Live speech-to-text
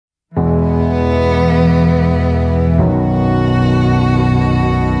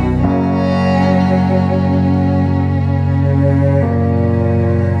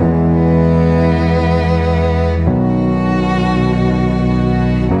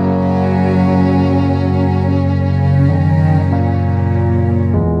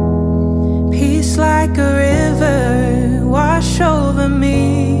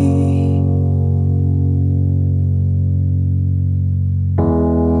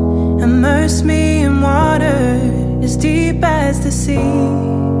Immerse me in water as deep as the sea.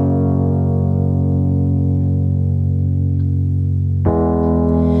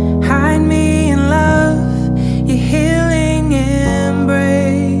 Hide me in love, your healing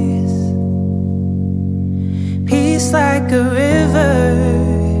embrace. Peace like a river,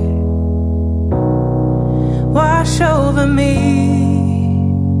 wash over me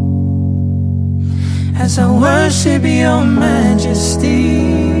as I worship your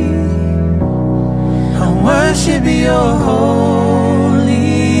majesty. I worship your holy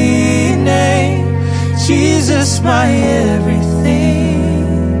name. Jesus, my everything.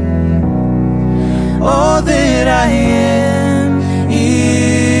 All that I am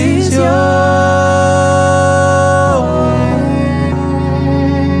is yours.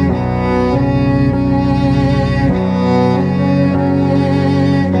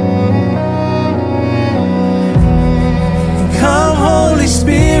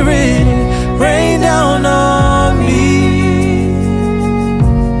 Spirit, rain down on me.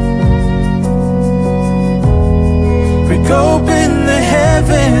 Break open the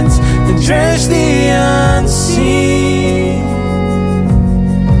heavens and drench the unseen.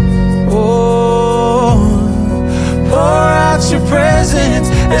 Oh, pour out your presence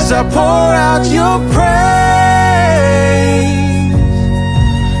as I pour out your praise.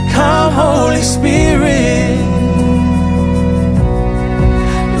 Come, Holy Spirit,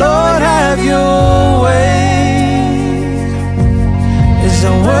 Lord, have your way as I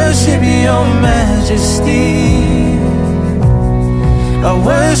worship your majesty. I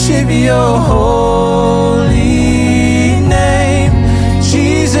worship your holy name.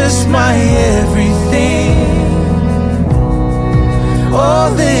 Jesus, my everything. All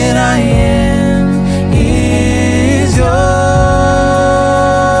that I am is yours.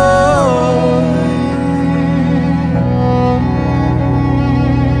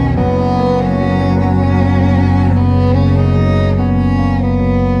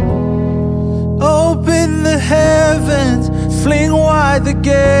 Heavens, fling wide the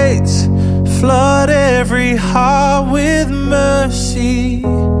gates, flood every heart with mercy.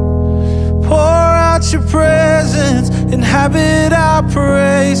 Pour out your presence, inhabit our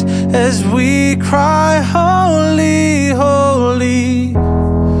praise as we cry, holy, holy.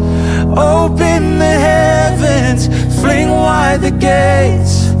 Open the heavens, fling wide the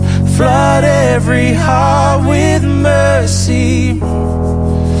gates, flood every heart with mercy.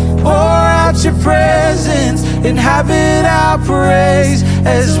 Pour out your presence, inhabit our praise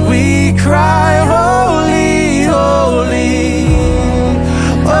as we cry, holy, holy.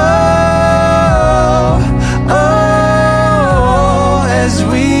 Oh, oh, as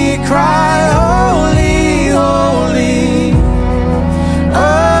we cry, holy, holy.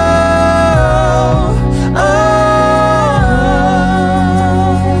 Oh, oh.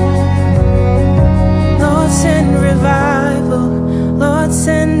 Lord, send revival, Lord,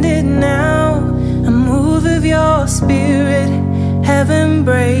 send it now. A move of your spirit, heaven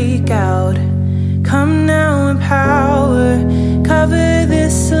break out. Come now in power, cover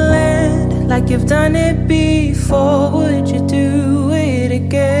this land like you've done it before. Would you do it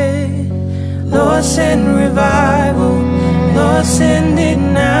again? Lord, send revival, Lord, send it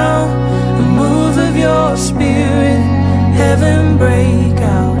now. A move of your spirit, heaven break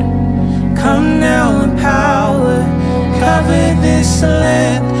out. Come now in power, cover this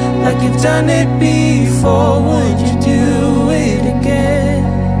land like you've done it before. Would you do